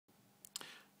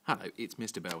Hello, it's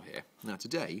Mr Bell here. Now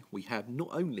today we have not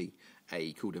only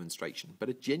a cool demonstration, but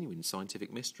a genuine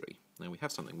scientific mystery. Now we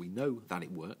have something, we know that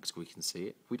it works, we can see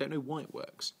it, we don't know why it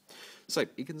works. So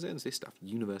it concerns this stuff,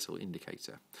 universal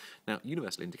indicator. Now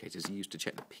universal indicators are used to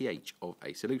check the pH of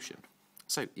a solution.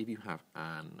 So if you have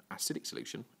an acidic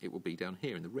solution, it will be down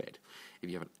here in the red. If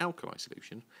you have an alkali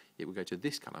solution, it will go to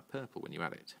this colour, purple, when you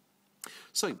add it.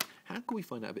 So how can we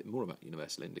find out a bit more about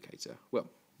universal indicator? Well,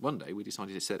 one day we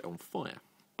decided to set it on fire.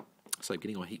 So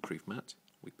getting our heatproof mat,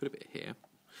 we put a bit here,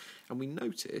 and we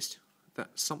noticed that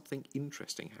something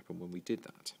interesting happened when we did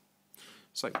that.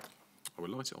 So I will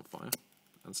light it on fire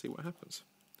and see what happens.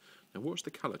 Now watch the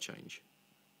colour change.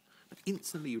 Now,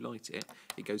 instantly you light it,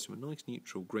 it goes from a nice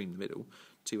neutral green in the middle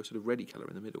to a sort of reddy colour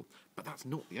in the middle. But that's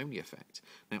not the only effect.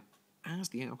 Now, as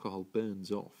the alcohol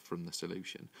burns off from the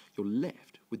solution, you're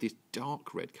left with this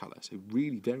dark red colour, so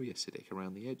really very acidic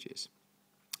around the edges.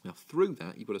 Now through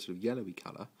that you've got a sort of yellowy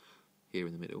colour here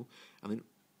in the middle, and then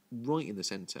right in the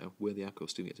centre, where the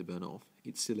alcohol's still yet to burn off,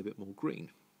 it's still a bit more green.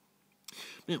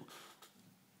 Now,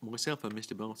 myself and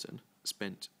Mr Barton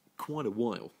spent quite a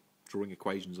while drawing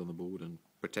equations on the board and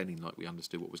pretending like we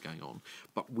understood what was going on,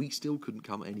 but we still couldn't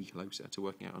come any closer to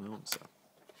working out an answer,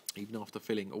 even after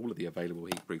filling all of the available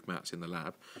heatproof mats in the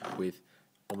lab with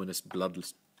ominous blood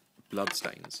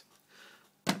stains.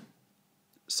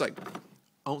 So,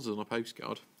 answers on a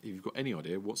postcard if you've got any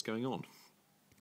idea what's going on.